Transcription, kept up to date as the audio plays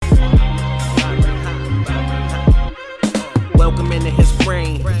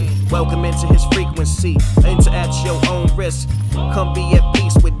brain. Welcome into his frequency. Enter at your own risk. Come be at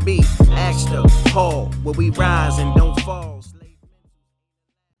peace with me. Ask the Paul, where we rise and don't fall.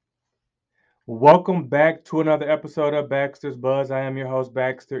 Welcome back to another episode of Baxter's Buzz. I am your host,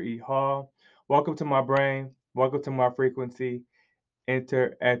 Baxter E. Hall. Welcome to my brain. Welcome to my frequency.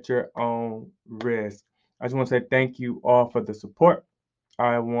 Enter at your own risk. I just want to say thank you all for the support.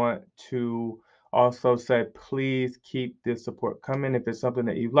 I want to also say please keep this support coming. If it's something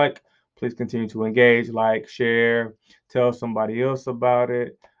that you like, please continue to engage, like, share, tell somebody else about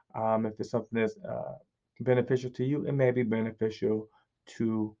it. If it's something that's beneficial to you, it may be beneficial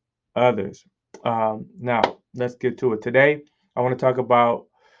to others. Now, let's get to it. Today, I want to talk about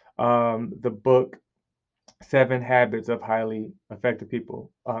the book 7 Habits of Highly Effective People.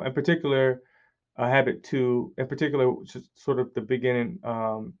 In particular, habit 2, in particular, which is sort of the beginning,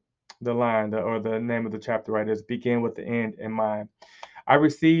 the line, or the name of the chapter, right, is begin with the end in mind. I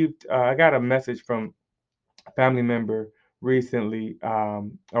got a message from a family member recently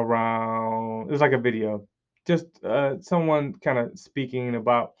around, it was like a video, just someone kind of speaking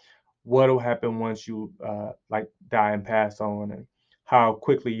about what will happen once you like die and pass on, and how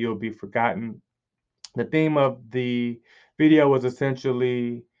quickly you'll be forgotten. The theme of the video was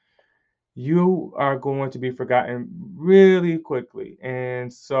essentially you are going to be forgotten really quickly.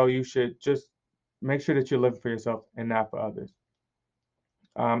 And so you should just make sure that you're living for yourself and not for others.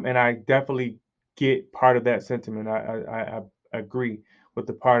 And I definitely get part of that sentiment. I agree with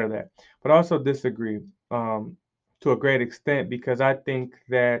the part of that, but also disagree to a great extent, because I think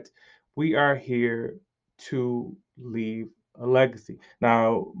that we are here to leave a legacy.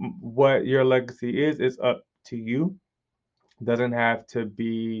 Now, what your legacy is up to you. Doesn't have to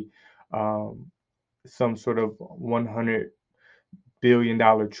be um, some sort of $100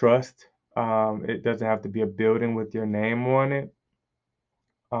 billion trust. It doesn't have to be a building with your name on it.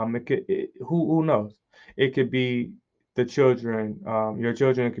 Who knows? It could be the children, your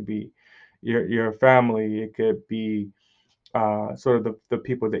children. It could be your family. It could be sort of the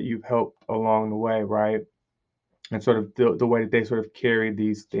people that you've helped along the way, right? And sort of the way that they sort of carry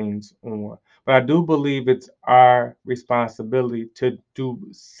these things on. But I do believe it's our responsibility to do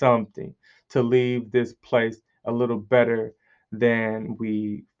something to leave this place a little better than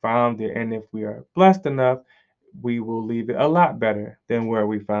we found it. And if we are blessed enough, we will leave it a lot better than where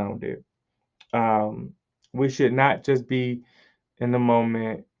we found it. Um, we should not just be in the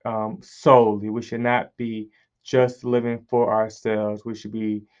moment solely. We should not be just living for ourselves. We should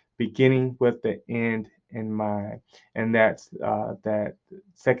be beginning with the end in mind. And that's that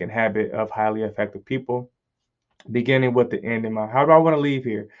second habit of highly effective people, beginning with the end in mind. How do I want to leave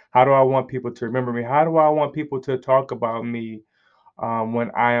here? How do I want people to remember me? How do I want people to talk about me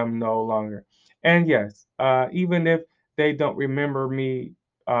when I am no longer? And yes, even if they don't remember me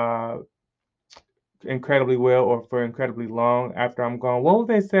incredibly well or for incredibly long after I'm gone, what will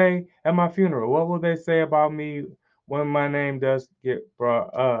they say at my funeral? What will they say about me when my name does get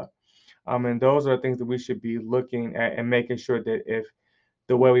brought up? And those are things that we should be looking at and making sure that if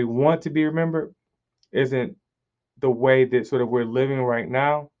the way we want to be remembered isn't the way that sort of we're living right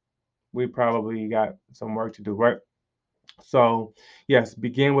now, we probably got some work to do, right? So, yes,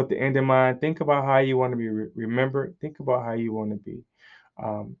 begin with the end in mind. Think about how you want to be remembered. Think about how you want to be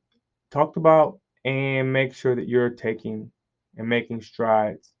um, talked about, and make sure that you're taking and making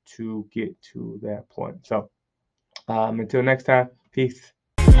strides to get to that point. So, until next time, peace.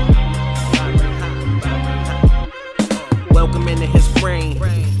 Welcome into his brain.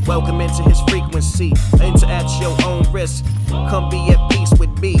 Welcome into his frequency. Enter at your own risk. Come be at peace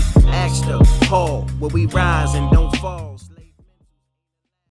with me. Ask the Paul, where we rise and don't fall.